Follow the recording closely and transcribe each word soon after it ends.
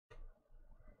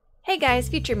Hey guys,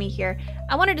 Future Me here.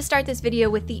 I wanted to start this video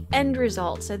with the end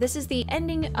result. So this is the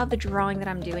ending of the drawing that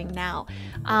I'm doing now.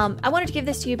 I wanted to give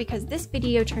this to you because this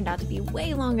video turned out to be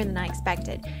way longer than I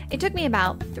expected. It took me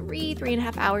about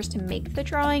 3.5 hours to make the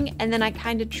drawing, and then I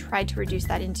kind of tried to reduce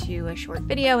that into a short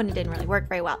video and it didn't really work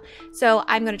very well. So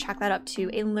I'm going to chalk that up to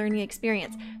a learning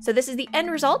experience. So this is the end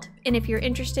result, and if you're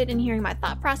interested in hearing my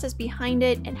thought process behind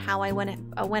it and how I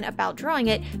went about drawing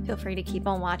it, feel free to keep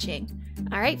on watching.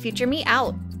 All right, Future Me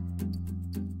out.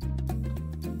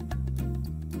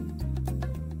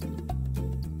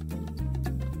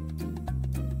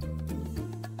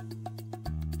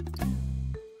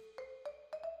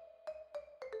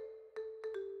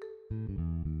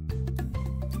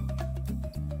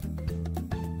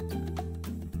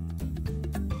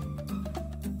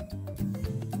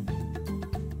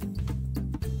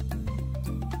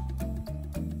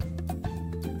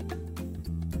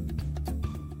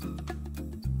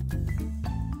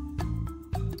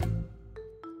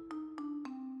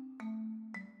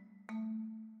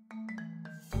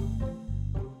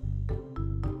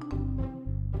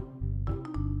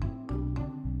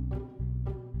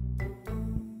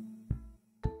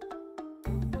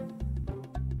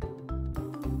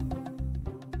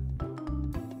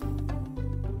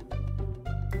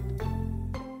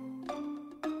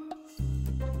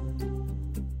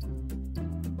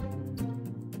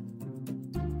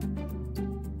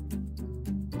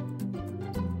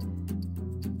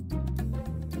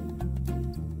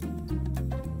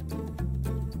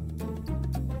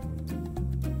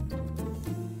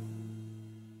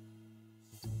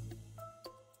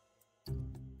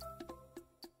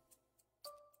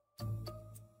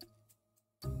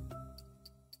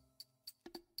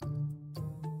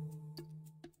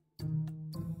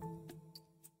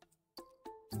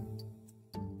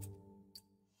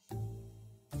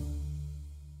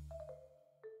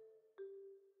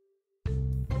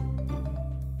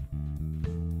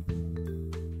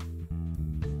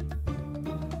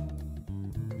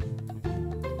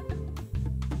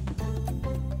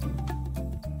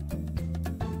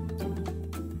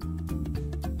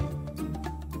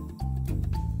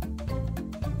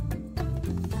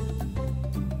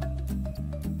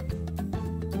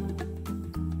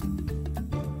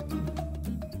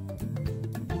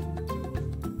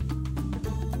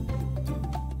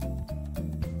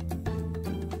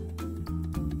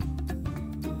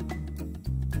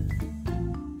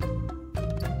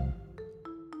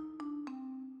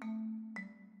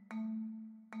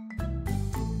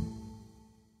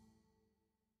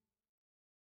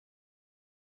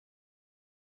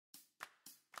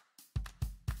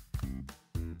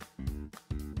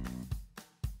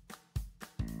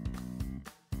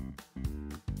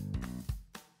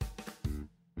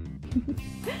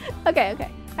 Okay,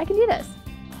 I can do this.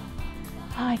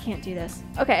 Oh, I can't do this.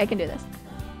 Okay, I can do this.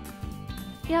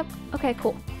 Yep, okay,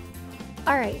 cool.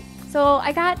 All right, so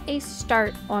I got a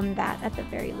start on that at the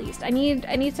very least. I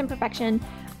need some perfection.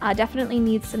 Definitely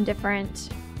need some different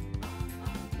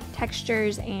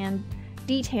textures and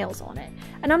details on it.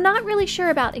 And I'm not really sure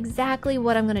about exactly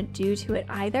what I'm gonna do to it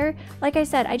either. Like I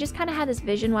said, I just kind of had this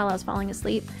vision while I was falling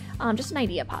asleep. Just an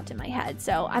idea popped in my head.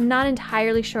 So I'm not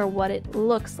entirely sure what it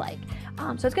looks like.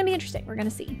 So it's gonna be interesting, we're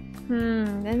gonna see.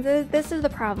 And this is the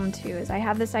problem too, is I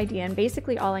have this idea and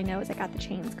basically all I know is I got the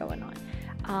chains going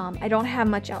on. I don't have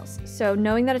much else. So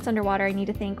knowing that it's underwater, I need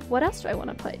to think, what else do I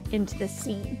wanna put into this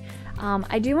scene?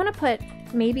 I do wanna put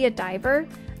maybe a diver,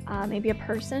 maybe a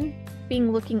person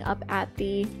looking up at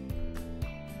the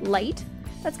light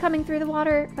that's coming through the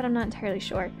water, but I'm not entirely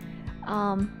sure.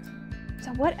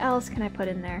 So what else can I put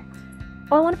in there?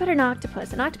 Oh, I want to put an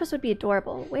octopus. An octopus would be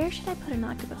adorable. Where should I put an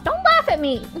octopus? Don't laugh at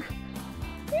me!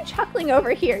 You're chuckling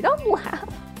over here. Don't laugh.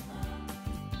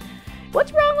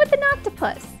 What's wrong with an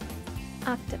octopus?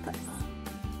 Octopus.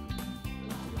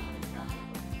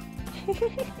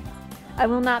 I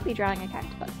will not be drawing a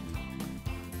cactus.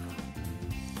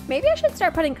 Maybe I should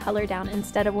start putting color down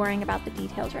instead of worrying about the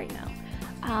details right now.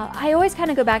 I always kind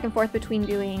of go back and forth between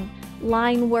doing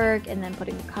line work and then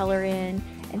putting the color in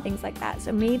and things like that.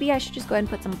 So maybe I should just go ahead and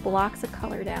put some blocks of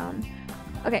color down.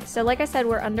 Okay, so like I said,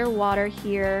 we're underwater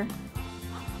here.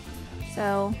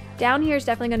 So down here is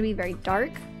definitely going to be very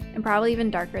dark and probably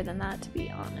even darker than that, to be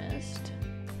honest.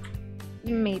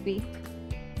 Maybe.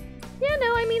 Yeah,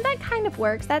 no, I mean, that kind of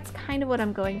works. That's kind of what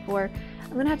I'm going for.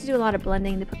 I'm gonna have to do a lot of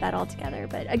blending to put that all together,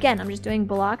 but again, I'm just doing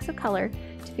blocks of color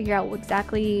to figure out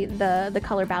exactly the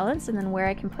color balance and then where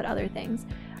I can put other things.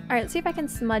 All right, let's see if I can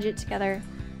smudge it together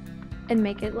and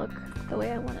make it look the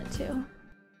way I want it to.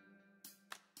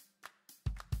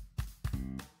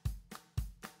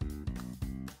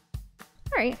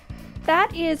 All right,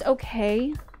 that is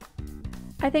okay.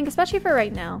 I think especially for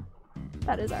right now,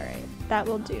 that is all right. That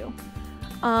will do.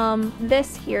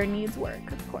 This here needs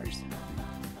work, of course.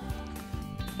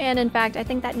 And in fact, I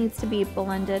think that needs to be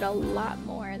blended a lot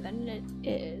more than it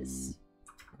is.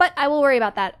 But I will worry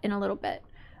about that in a little bit.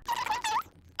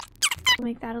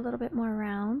 Make that a little bit more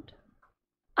round.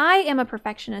 I am a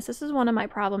perfectionist. This is one of my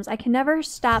problems. I can never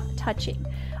stop touching.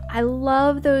 I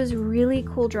love those really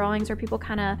cool drawings where people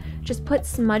kind of just put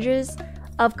smudges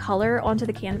of color onto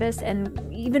the canvas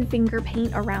and even finger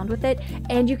paint around with it,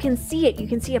 and you can see it. You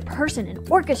can see a person, an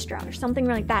orchestra or something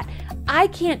like that. I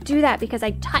can't do that because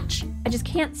I touch. I just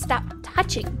can't stop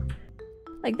touching.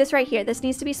 Like this right here, this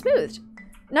needs to be smoothed.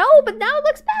 No, but now it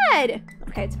looks bad.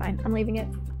 Okay, it's fine. I'm leaving it.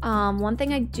 One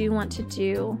thing I do want to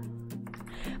do,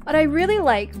 but I really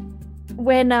like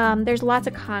when there's lots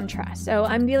of contrast. So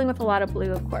I'm dealing with a lot of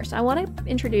blue, of course. I want to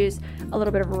introduce a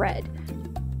little bit of red.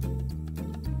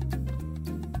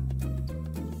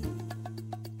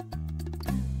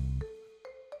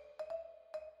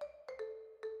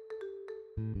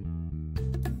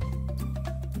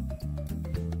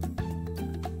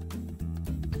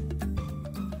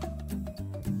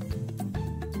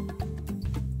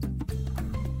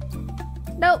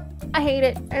 Nope, I hate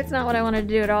it. It's not what I wanted to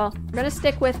do at all. I'm gonna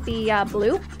stick with the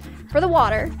blue for the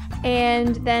water,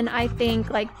 and then I think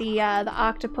like the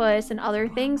octopus and other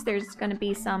things, there's gonna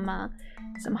be some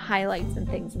highlights and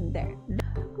things in there.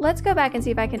 Let's go back and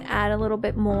see if I can add a little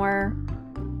bit more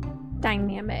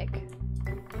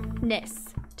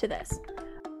dynamicness to this.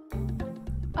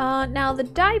 Now the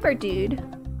diver dude.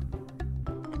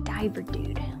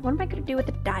 What am I gonna do with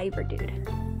the diver dude?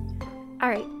 All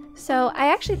right. So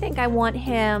I actually think I want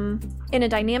him in a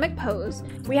dynamic pose.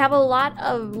 We have a lot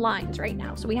of lines right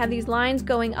now. So we have these lines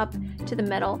going up to the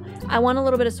middle. I want a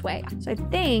little bit of sway. So I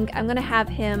think I'm gonna have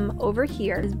him over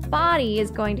here. His body is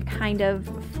going to kind of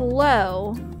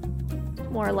flow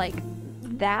more like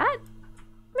that,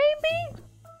 maybe?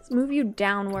 Let's move you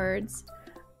downwards.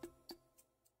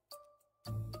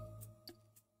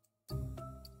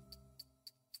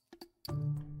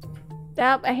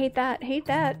 Yep, I hate that, hate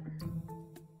that.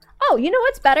 Oh, you know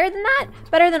what's better than that?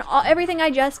 Better than everything I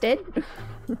just did?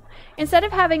 Instead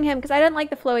of having him, because I didn't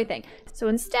like the flowy thing. So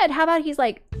instead, how about he's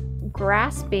like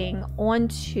grasping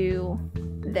onto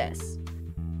this?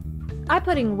 I'm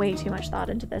putting way too much thought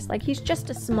into this. Like he's just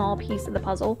a small piece of the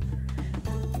puzzle.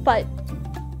 But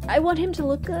I want him to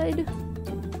look good.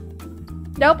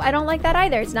 Nope, I don't like that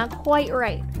either. It's not quite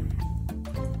right.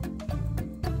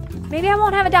 Maybe I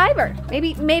won't have a diver.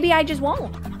 Maybe I just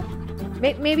won't.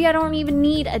 Maybe I don't even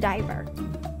need a diver.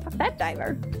 Fuck that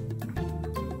diver.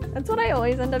 That's what I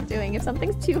always end up doing. If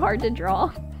something's too hard to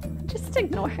draw, just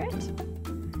ignore it.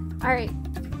 All right.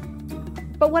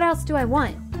 But what else do I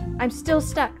want? I'm still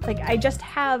stuck. Like, I just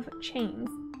have chains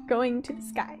going to the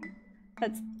sky.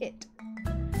 That's it.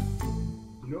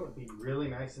 You know what would be really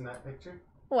nice in that picture?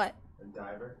 What? A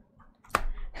diver.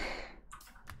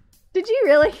 Did you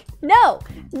really? No.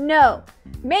 No.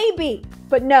 Maybe,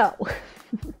 but no.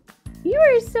 You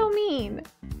are so mean.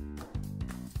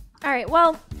 All right,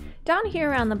 well, down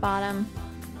here around the bottom,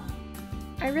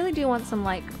 I really do want some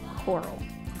like coral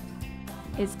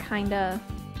is kind of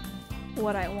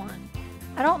what I want.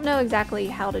 I don't know exactly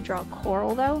how to draw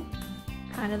coral though,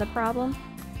 kind of the problem.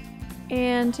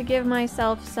 And to give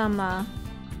myself some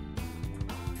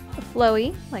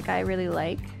flowy, like I really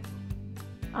like,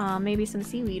 maybe some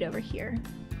seaweed over here.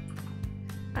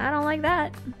 I don't like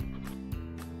that.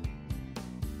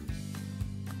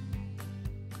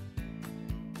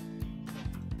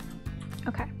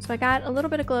 Okay, so I got a little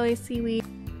bit of glowy seaweed.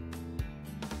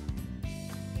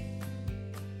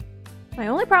 My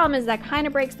only problem is that kind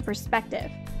of breaks the perspective.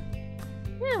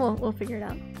 Yeah, we'll figure it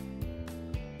out.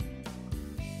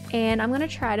 And I'm gonna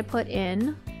try to put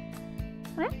in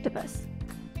an octopus.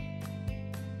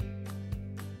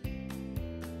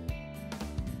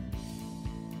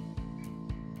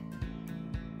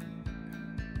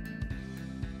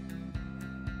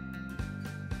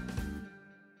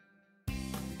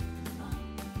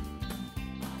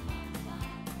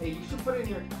 Hey, you should put in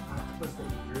your octopus that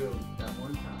you drew that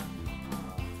one time.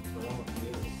 The one with the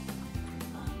noodles.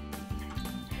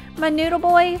 My noodle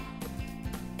boy.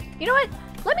 You know what?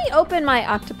 Let me open my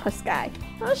octopus guy.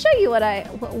 I'll show you what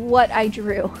I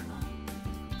drew.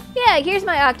 Yeah, here's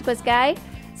my octopus guy.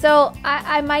 So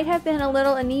I might have been a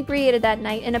little inebriated that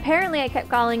night, and apparently I kept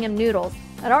calling him Noodles.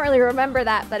 I don't really remember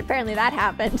that, but apparently that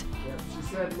happened. Yeah, she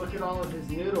said, look at all of his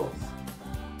noodles.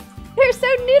 They're so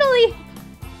noodly.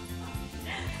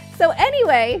 So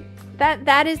anyway,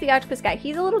 that is the octopus guy.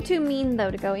 He's a little too mean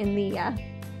though to go in the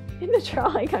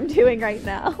drawing I'm doing right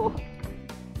now.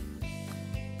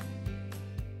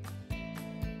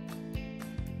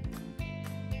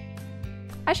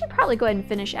 I should probably go ahead and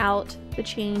finish out the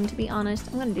chain, to be honest.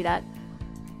 I'm gonna do that.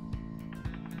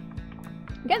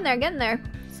 Getting there.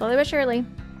 Slowly but surely.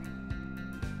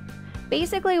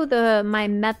 Basically, my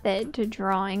method to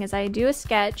drawing is I do a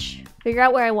sketch, figure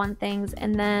out where I want things,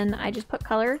 and then I just put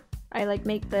color. I like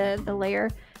make the layer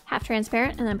half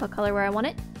transparent and then put color where I want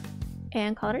it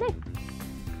and call it a day.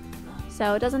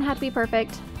 So it doesn't have to be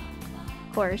perfect,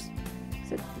 of course.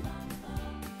 So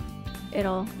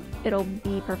it'll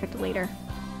be perfect later.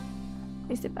 At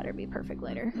least it better be perfect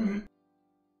later.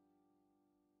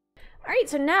 Alright,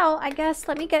 so now I guess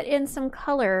let me get in some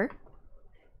color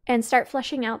and start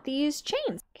fleshing out these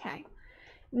chains. Okay.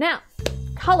 Now,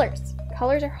 colors.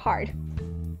 Colors are hard.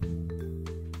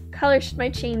 Color should my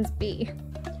chains be?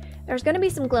 There's gonna be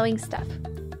some glowing stuff.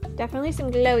 Definitely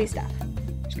some glowy stuff.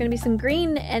 There's gonna be some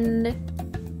green and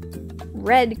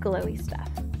red glowy stuff.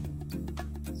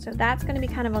 So that's gonna be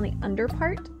kind of on the under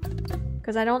part,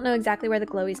 because I don't know exactly where the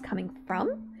glowy is coming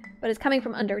from, but it's coming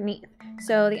from underneath.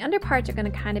 So the under parts are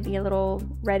gonna kind of be a little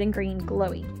red and green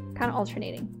glowy, kind of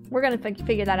alternating. We're gonna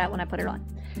figure that out when I put it on.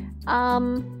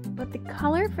 But the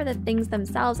color for the things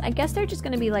themselves, I guess they're just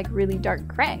gonna be like really dark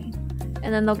gray,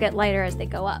 and then they'll get lighter as they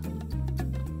go up.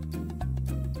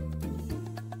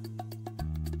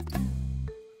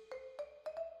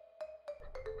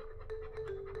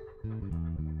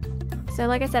 So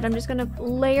like I said, I'm just gonna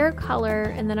layer color,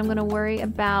 and then I'm gonna worry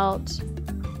about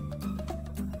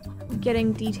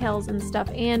getting details and stuff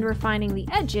and refining the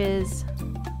edges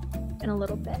in a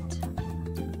little bit.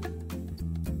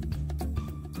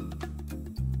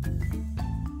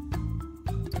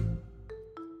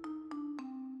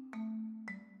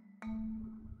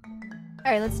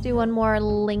 All right, let's do one more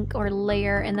link or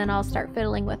layer, and then I'll start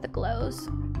fiddling with the glows.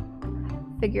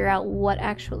 Figure out what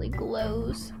actually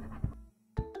glows.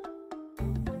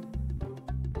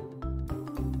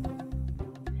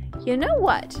 You know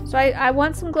what? So I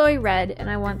want some glowy red and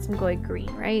I want some glowy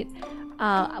green, right?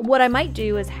 What I might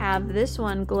do is have this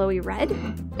one glowy red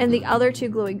and the other two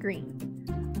glowy green.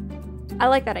 I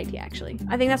like that idea, actually.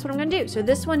 I think that's what I'm gonna do. So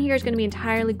this one here is gonna be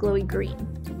entirely glowy green.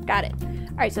 Got it.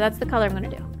 All right, so that's the color I'm gonna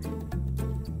do.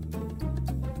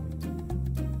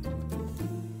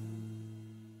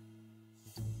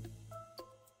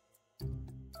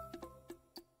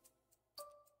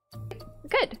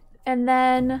 Good. And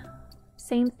then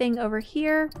same thing over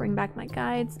here. Bring back my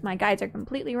guides. My guides are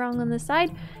completely wrong on this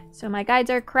side, so my guides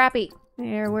are crappy.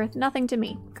 They're worth nothing to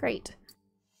me. Great.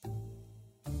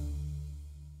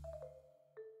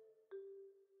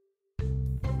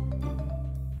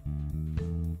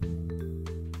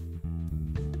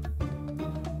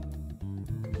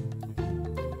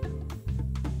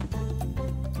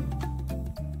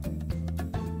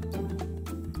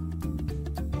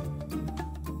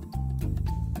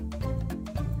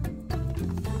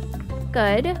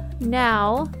 Good.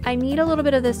 Now, I need a little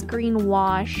bit of this green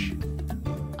wash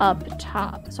up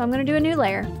top. So I'm gonna do a new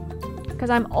layer, because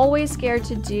I'm always scared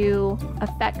to do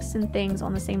effects and things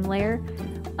on the same layer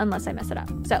unless I mess it up.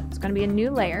 So it's gonna be a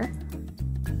new layer.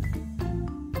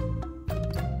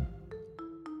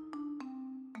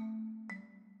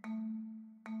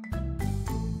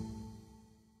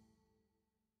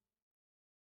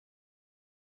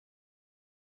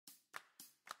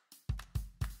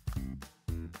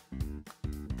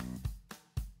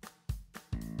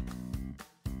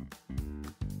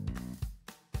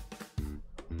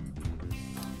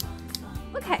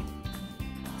 Okay,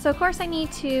 so of course I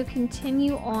need to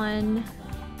continue on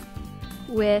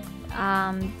with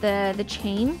the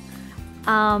chain.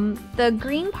 The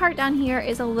green part down here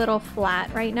is a little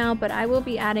flat right now, but I will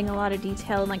be adding a lot of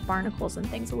detail and like barnacles and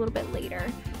things a little bit later.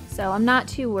 So I'm not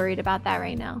too worried about that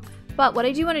right now. But what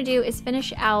I do want to do is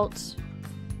finish out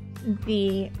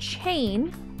the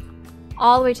chain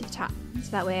all the way to the top.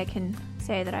 So that way I can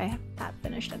say that I have that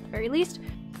finished at the very least.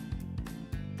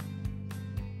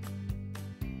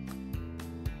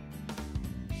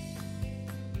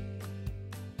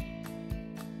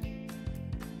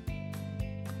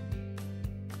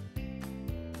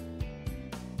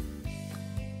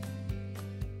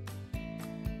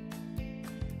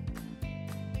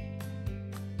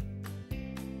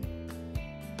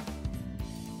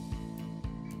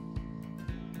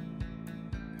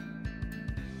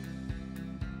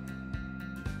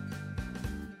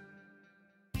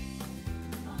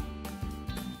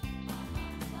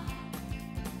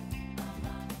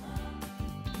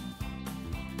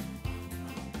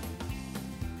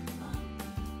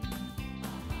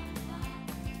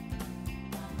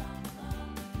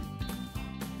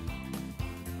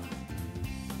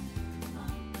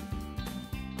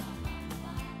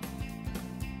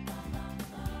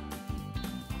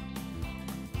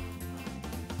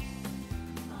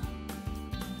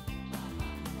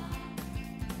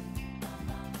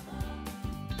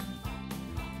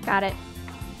 at it.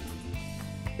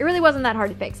 It really wasn't that hard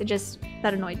to fix. It just,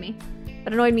 that annoyed me.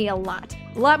 That annoyed me a lot.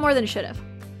 A lot more than it should have.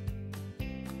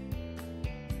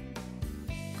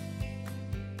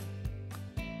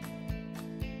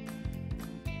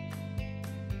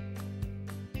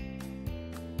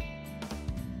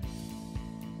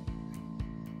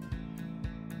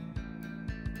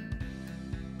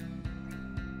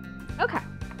 Okay.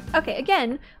 Okay,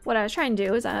 again, what I was trying to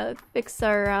do is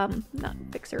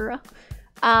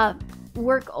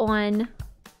work on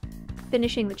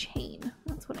finishing the chain.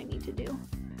 That's what I need to do.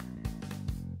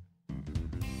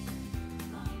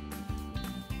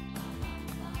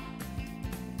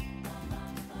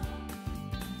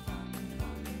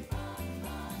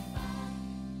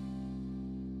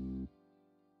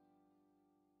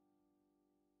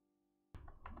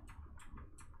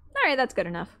 All right, that's good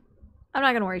enough. I'm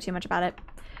not gonna worry too much about it.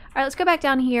 All right, let's go back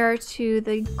down here to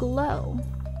the glow.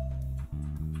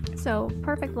 So,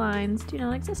 perfect lines do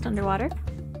not exist underwater.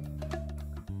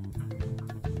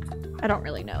 I don't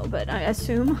really know, but I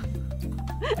assume.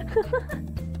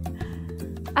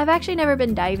 I've actually never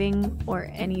been diving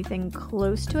or anything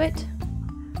close to it.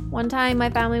 One time my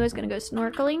family was gonna go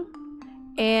snorkeling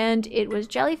and it was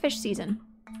jellyfish season.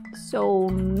 So,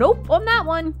 nope on that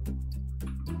one.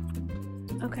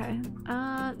 Okay,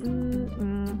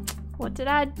 what did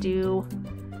I do?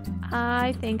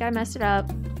 I think I messed it up.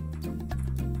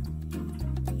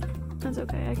 That's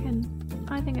okay, I think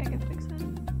I can fix it.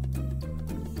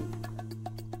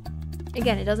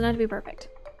 Again, it doesn't have to be perfect.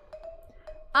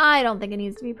 I don't think it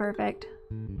needs to be perfect.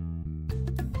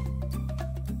 I'm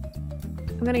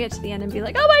gonna get to the end and be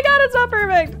like, oh my god, it's not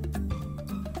perfect!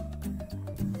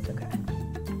 It's okay.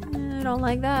 I don't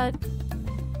like that.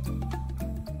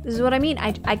 This is what I mean.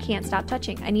 I can't stop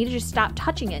touching. I need to just stop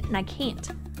touching it, and I can't.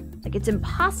 Like, it's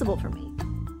impossible for me.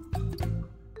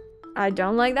 I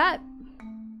don't like that.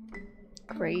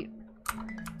 Great.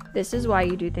 This is why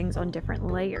you do things on different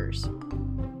layers.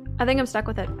 I think I'm stuck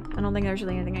with it. I don't think there's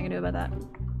really anything I can do about that.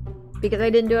 Because I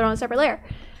didn't do it on a separate layer.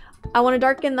 I want to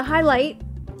darken the highlight,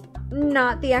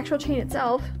 not the actual chain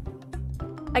itself.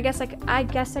 I guess I could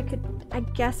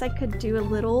do a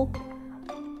little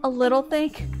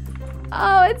thing.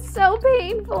 Oh, it's so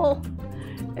painful.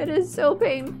 It is so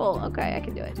painful. Okay, I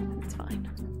can do it. It's fine.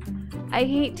 I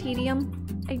hate tedium.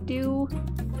 I do.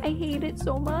 I hate it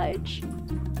so much.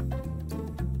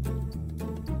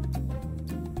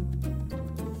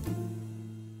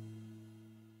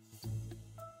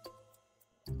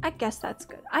 I guess that's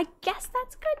good. I guess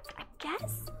that's good. I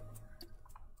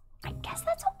guess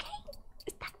that's okay.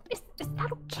 Is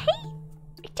that okay?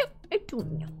 I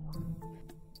don't know.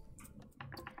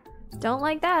 Don't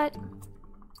like that.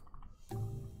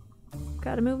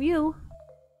 Gotta move you.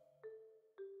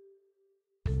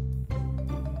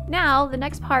 Now, the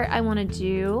next part I want to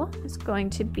do is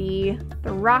going to be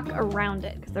the rock around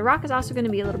it, because the rock is also going to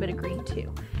be a little bit of green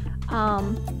too.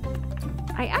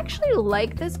 I actually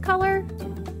like this color,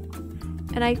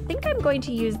 and I think I'm going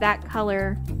to use that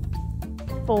color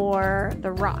for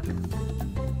the rock.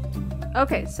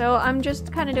 Okay, so I'm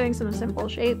just kind of doing some simple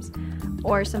shapes,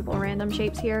 or simple random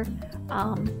shapes here,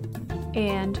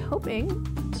 and hoping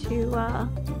to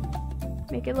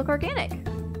make it look organic.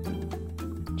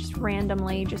 Just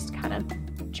randomly, just kind of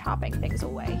chopping things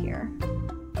away here.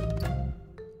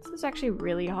 This is actually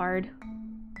really hard.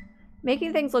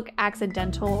 Making things look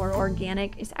accidental or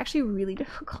organic is actually really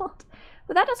difficult,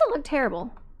 but that doesn't look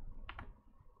terrible.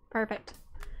 Perfect.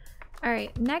 All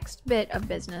right, next bit of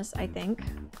business, I think.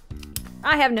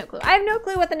 I have no clue. I have no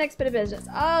clue what the next bit of business.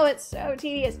 Oh, it's so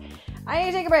tedious. I need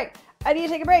to take a break. I need to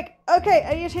take a break. Okay,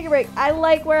 I need to take a break. I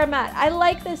like where I'm at. I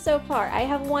like this so far. I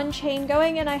have one chain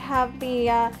going and I have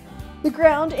the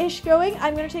ground-ish going.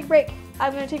 I'm gonna take a break.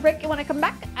 I'm gonna take a break, and when I come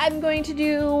back, I'm going to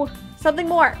do something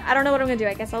more. I don't know what I'm gonna do.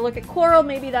 I guess I'll look at coral.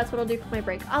 Maybe that's what I'll do for my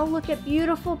break. I'll look at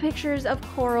beautiful pictures of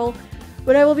coral,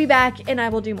 but I will be back and I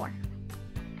will do more.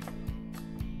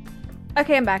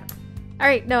 Okay, I'm back. All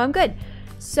right, no, I'm good.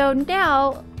 So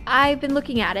now I've been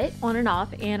looking at it on and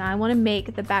off, and I want to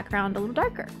make the background a little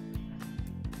darker.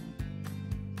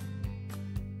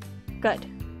 Good.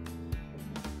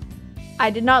 I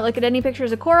did not look at any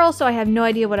pictures of coral, so I have no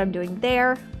idea what I'm doing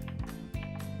there.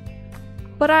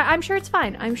 But I'm sure it's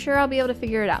fine. I'm sure I'll be able to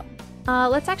figure it out.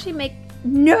 Let's actually make...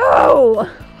 No!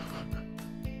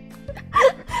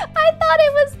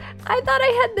 I thought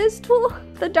I had this tool,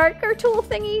 the darker tool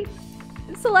thingy,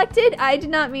 selected. I did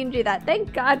not mean to do that.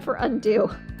 Thank God for undo.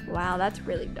 Wow, that's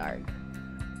really dark.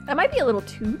 That might be a little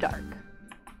too dark.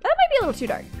 That might be a little too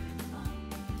dark.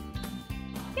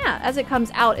 Yeah, as it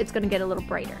comes out, it's gonna get a little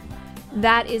brighter.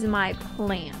 That is my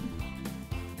plan.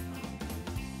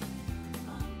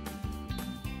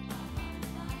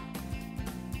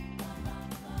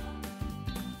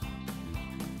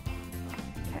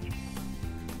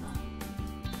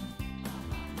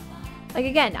 Like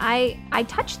again, I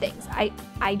touch things.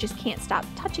 I just can't stop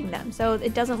touching them. So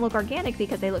it doesn't look organic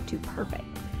because they look too perfect.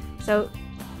 So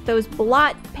those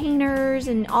blot painters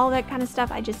and all that kind of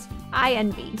stuff, I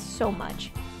envy so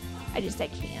much. I can't.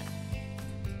 It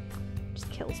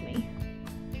just kills me.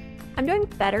 I'm doing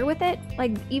better with it.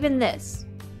 Like even this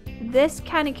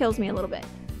kind of kills me a little bit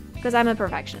because I'm a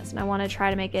perfectionist and I want to try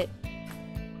to make it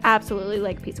absolutely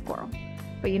like a piece of coral.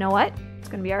 But you know what? It's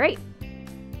gonna be all right.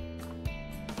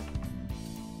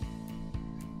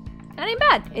 That ain't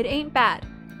bad. It ain't bad.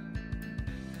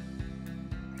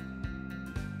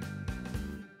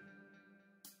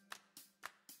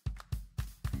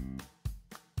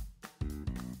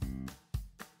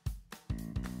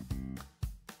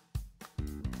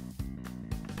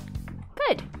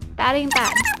 Good. That ain't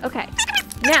bad. Okay.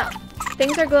 Now,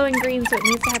 things are glowing green, so it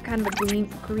needs to have kind of a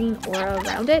green aura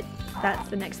around it. That's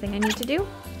the next thing I need to do.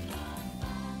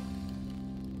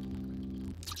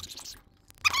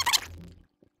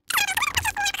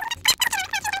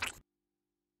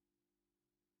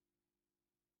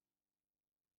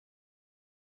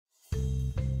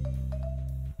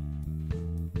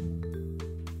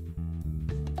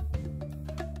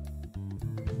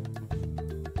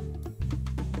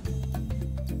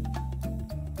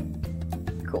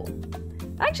 Cool.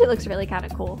 That actually looks really kind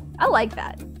of cool. I like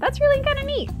that. That's really kind of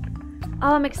neat.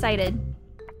 Oh, I'm excited.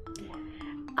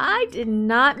 I did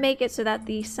not make it so that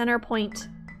the center point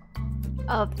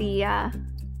of the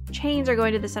chains are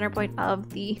going to the center point of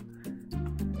the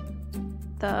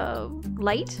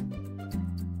light.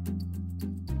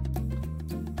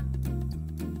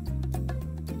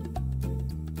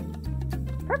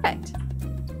 Perfect.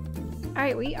 All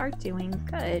right, we are doing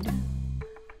good.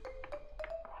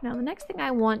 Now the next thing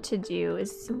I want to do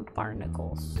is some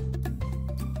barnacles.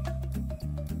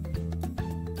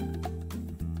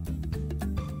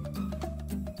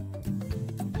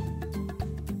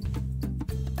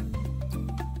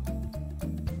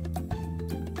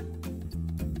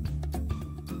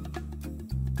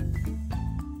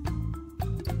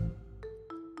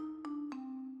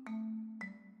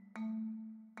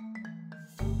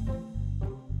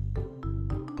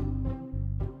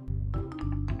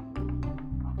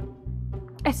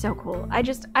 It's so cool. I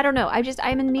don't know.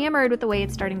 I'm enamored with the way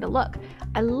it's starting to look.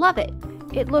 I love it.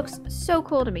 It looks so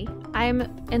cool to me. I'm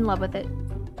in love with it.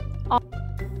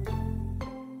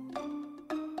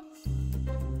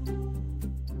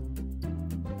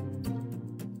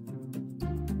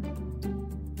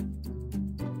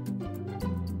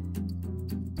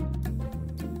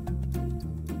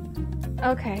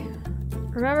 Okay.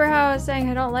 Remember how I was saying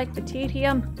I don't like the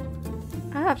tedium?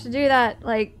 I have to do that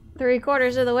like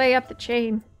 3/4 of the way up the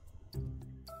chain.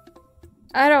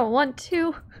 I don't want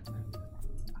to.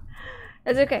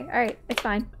 It's okay. Alright, it's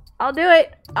fine. I'll do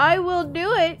it. I will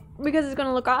do it because it's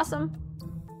gonna look awesome.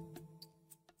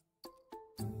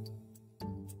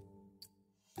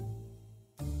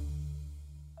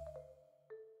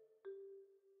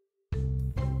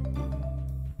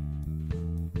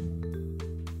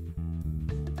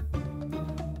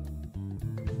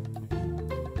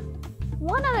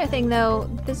 One other thing though,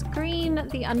 this green,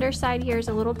 the underside here is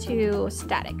a little too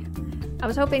static. I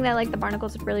was hoping that like the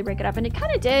barnacles would really break it up, and it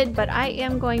kind of did, but I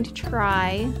am going to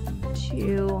try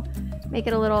to make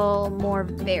it a little more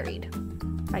varied.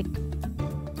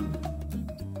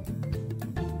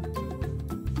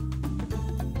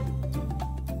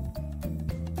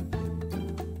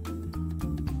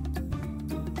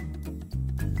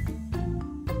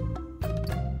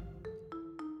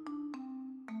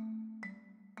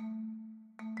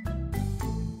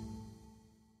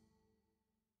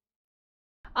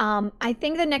 I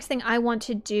think the next thing I want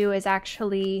to do is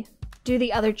actually do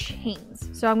the other chains.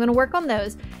 So I'm going to work on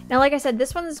those. Now, like I said,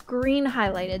 this one's green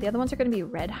highlighted. The other ones are going to be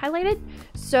red highlighted.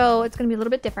 So it's going to be a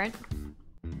little bit different.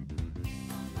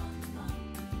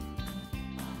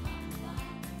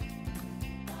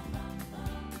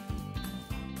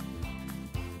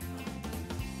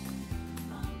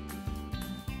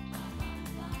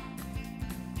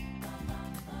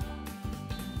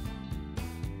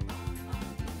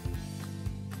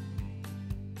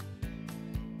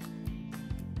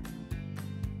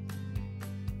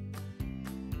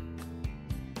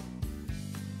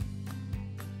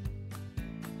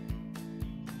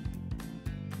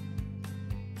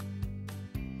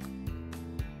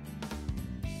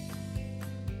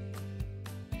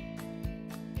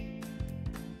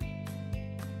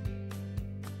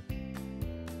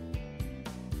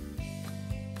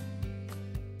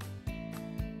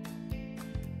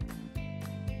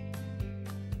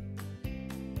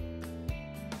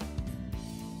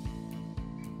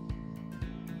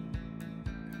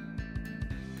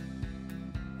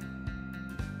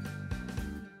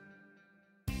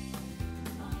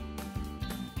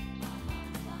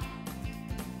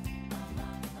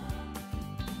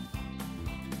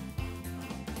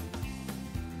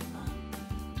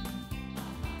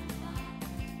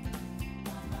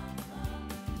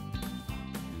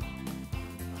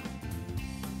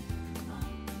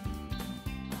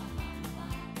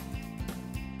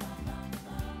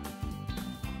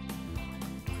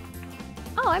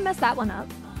 I messed that one up.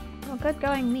 Well, good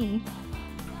going me.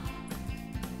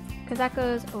 Because that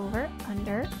goes over,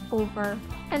 under, over,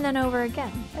 and then over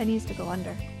again. It needs to go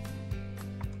under.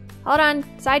 Hold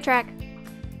on, sidetrack.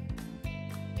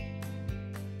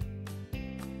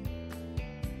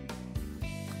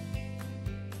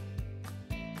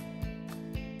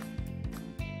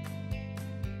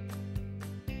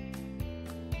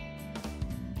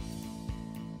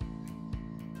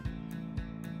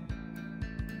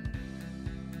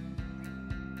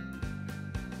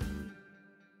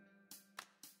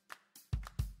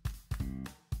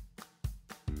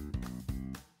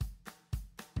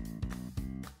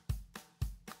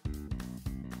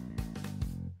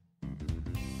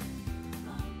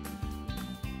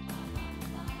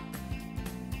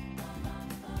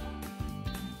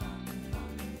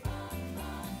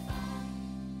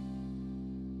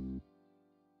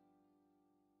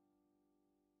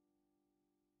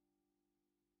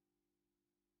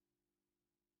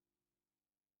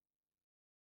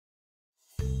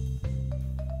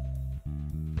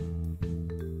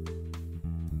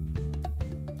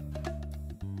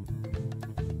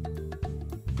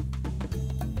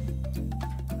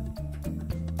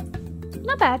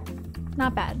 Not bad.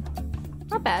 Not bad.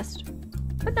 Not best,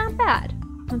 but not bad.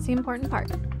 That's the important part.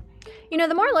 You know,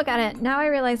 the more I look at it, now I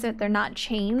realize that they're not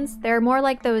chains. They're more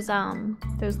like those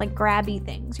like grabby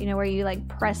things, you know, where you like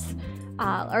press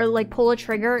or like pull a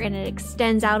trigger and it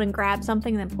extends out and grabs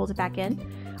something and then pulls it back in.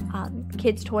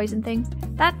 Kids' toys and things.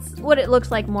 That's what it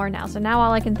looks like more now. So now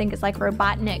all I can think is like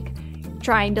Robotnik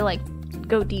trying to like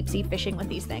go deep sea fishing with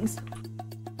these things.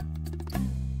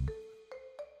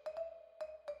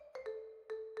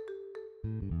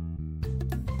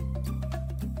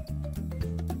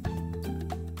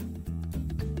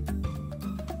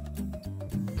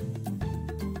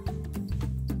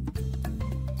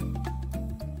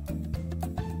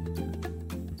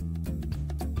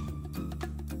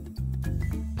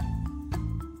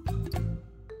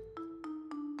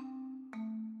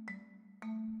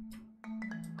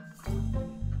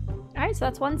 Alright, so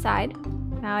that's one side.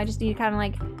 Now I just need to kind of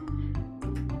like...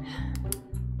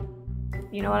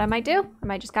 You know what I might do? I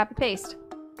might just copy paste.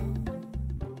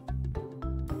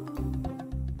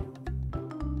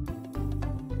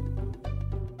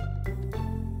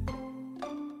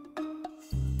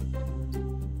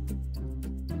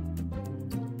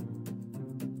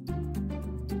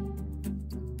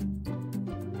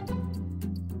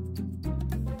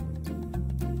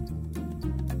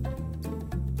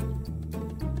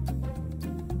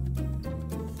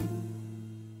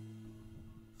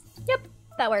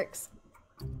 That works.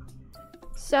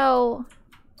 So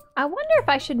I wonder if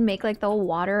I should make like the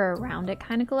water around it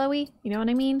kind of glowy. You know what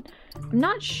I mean? I'm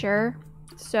not sure.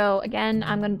 So again,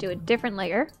 I'm going to do a different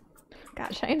layer.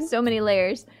 Gosh, I have so many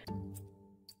layers.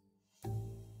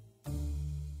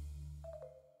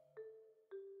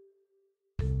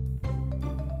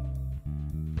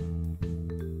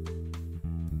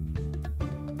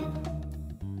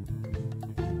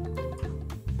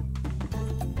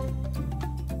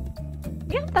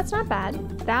 Yeah, that's not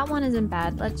bad. That one isn't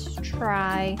bad. Let's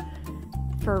try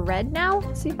for red now.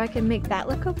 See if I can make that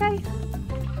look okay.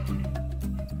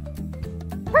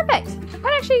 Perfect.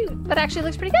 That actually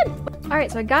looks pretty good. All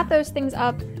right, so I got those things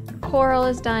up. Coral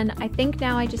is done. I think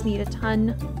now I just need a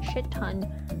ton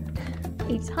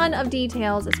of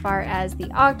details as far as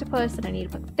the octopus, and I need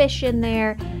to put fish in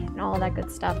there and all that good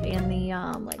stuff, and the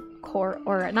like coral,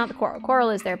 or not the coral. Coral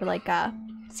is there, but like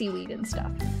seaweed and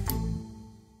stuff.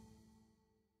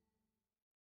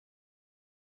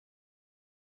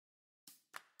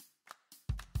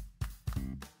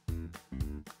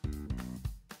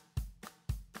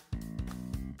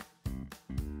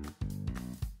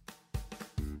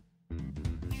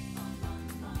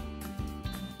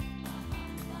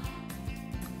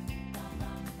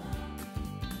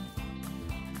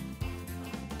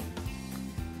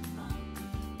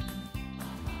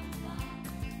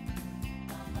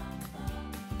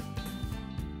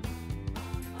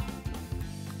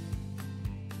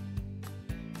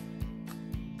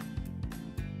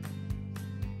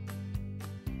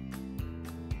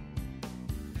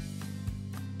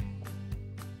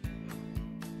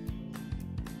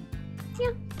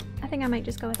 Yeah, I think I might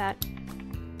just go with that.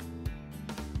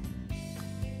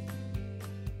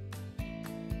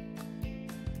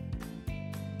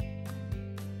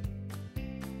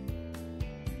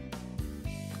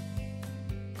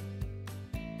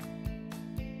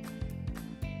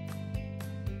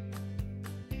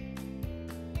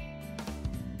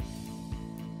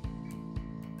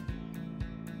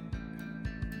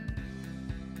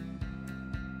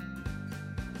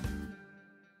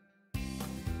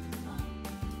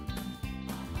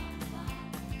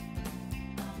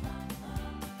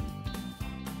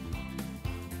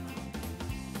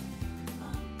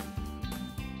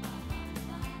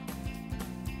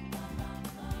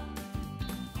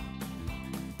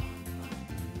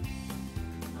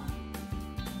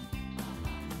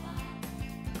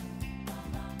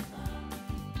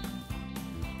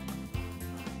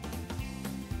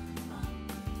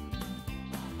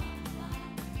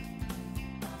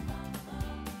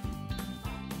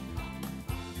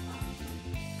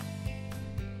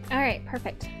 Alright,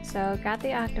 perfect. So got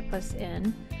the octopus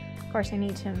in. Of course I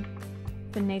need to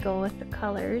finagle with the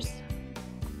colors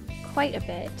quite a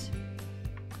bit.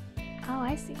 Oh,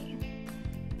 I see.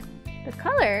 The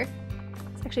color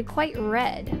is actually quite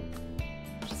red,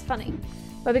 which is funny.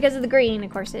 But because of the green, of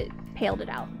course, it paled it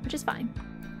out, which is fine.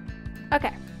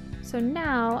 Okay, so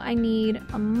now I need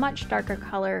a much darker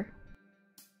color.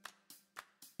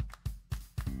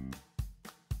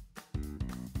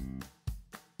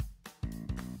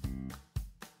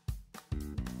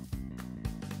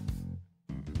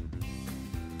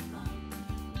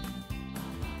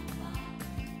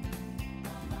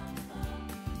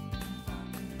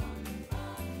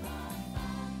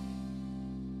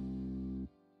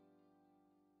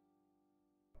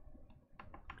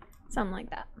 Something like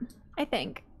that, I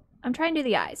think. I'm trying to do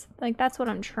the eyes. Like, that's what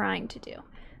I'm trying to do.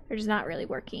 They're just not really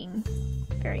working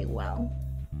very well.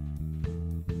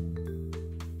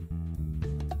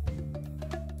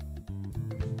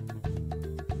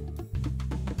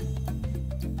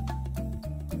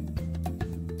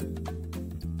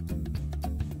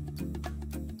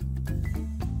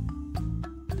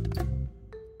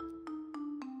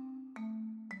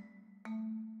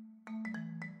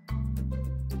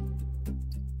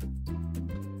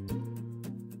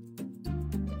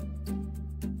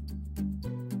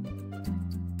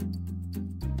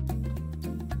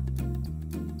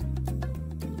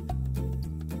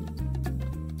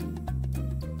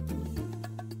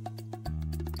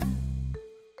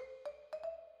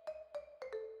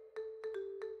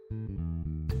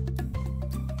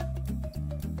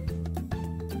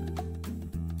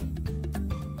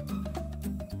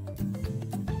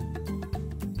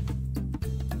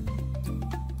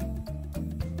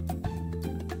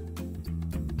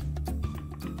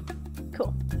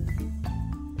 Cool.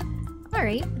 All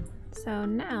right, so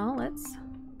now let's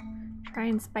try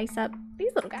and spice up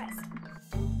these little guys.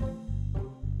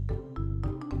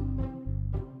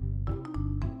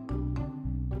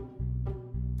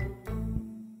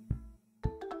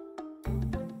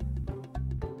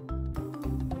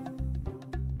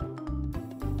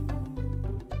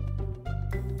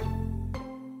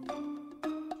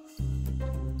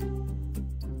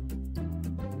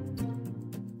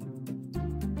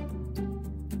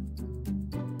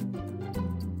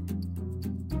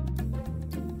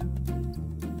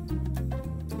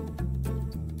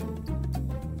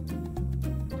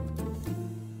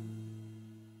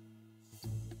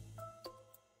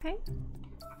 Okay.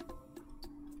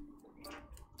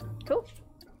 Cool.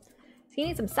 So you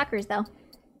need some suckers though.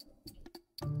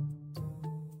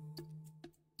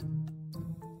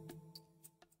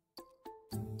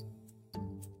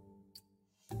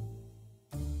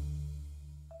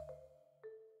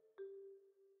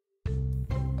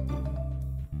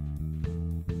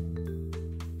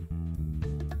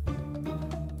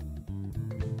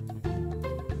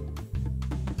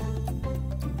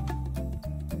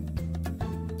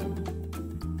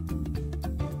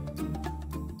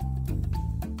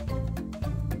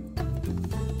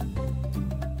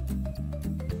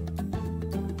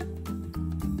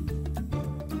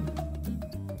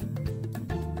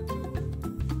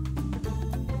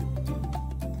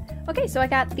 Okay, so I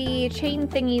got the chain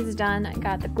thingies done, I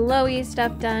got the glowy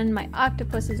stuff done, my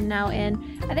octopus is now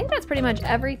in. I think that's pretty much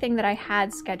everything that I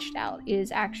had sketched out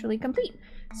is actually complete.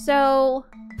 So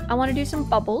I want to do some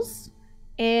bubbles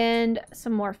and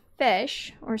some more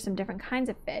fish, or some different kinds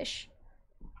of fish.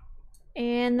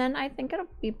 And then I think it'll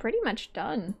be pretty much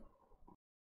done.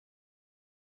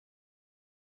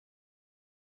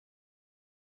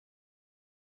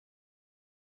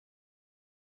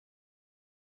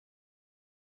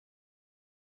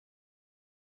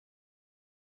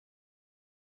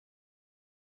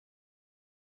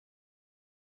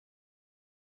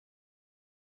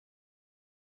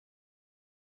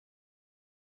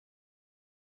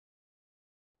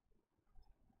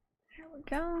 There we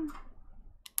go.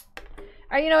 All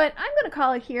right, you know what? I'm gonna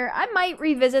call it here. I might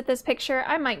revisit this picture.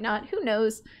 I might not. Who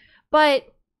knows?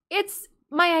 But it's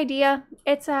my idea.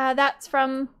 It's that's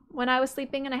from when I was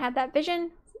sleeping and I had that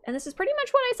vision, and this is pretty much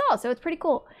what I saw. So it's pretty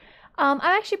cool. I'm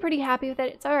actually pretty happy with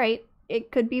it. It's all right.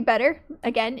 It could be better.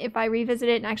 Again, if I revisit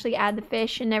it and actually add the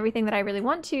fish and everything that I really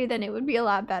want to, then it would be a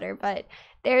lot better. But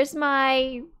there's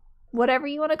my whatever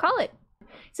you want to call it.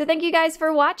 So thank you guys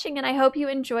for watching, and I hope you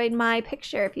enjoyed my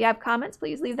picture. If you have comments,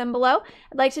 please leave them below.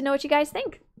 I'd like to know what you guys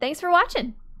think. Thanks for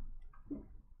watching.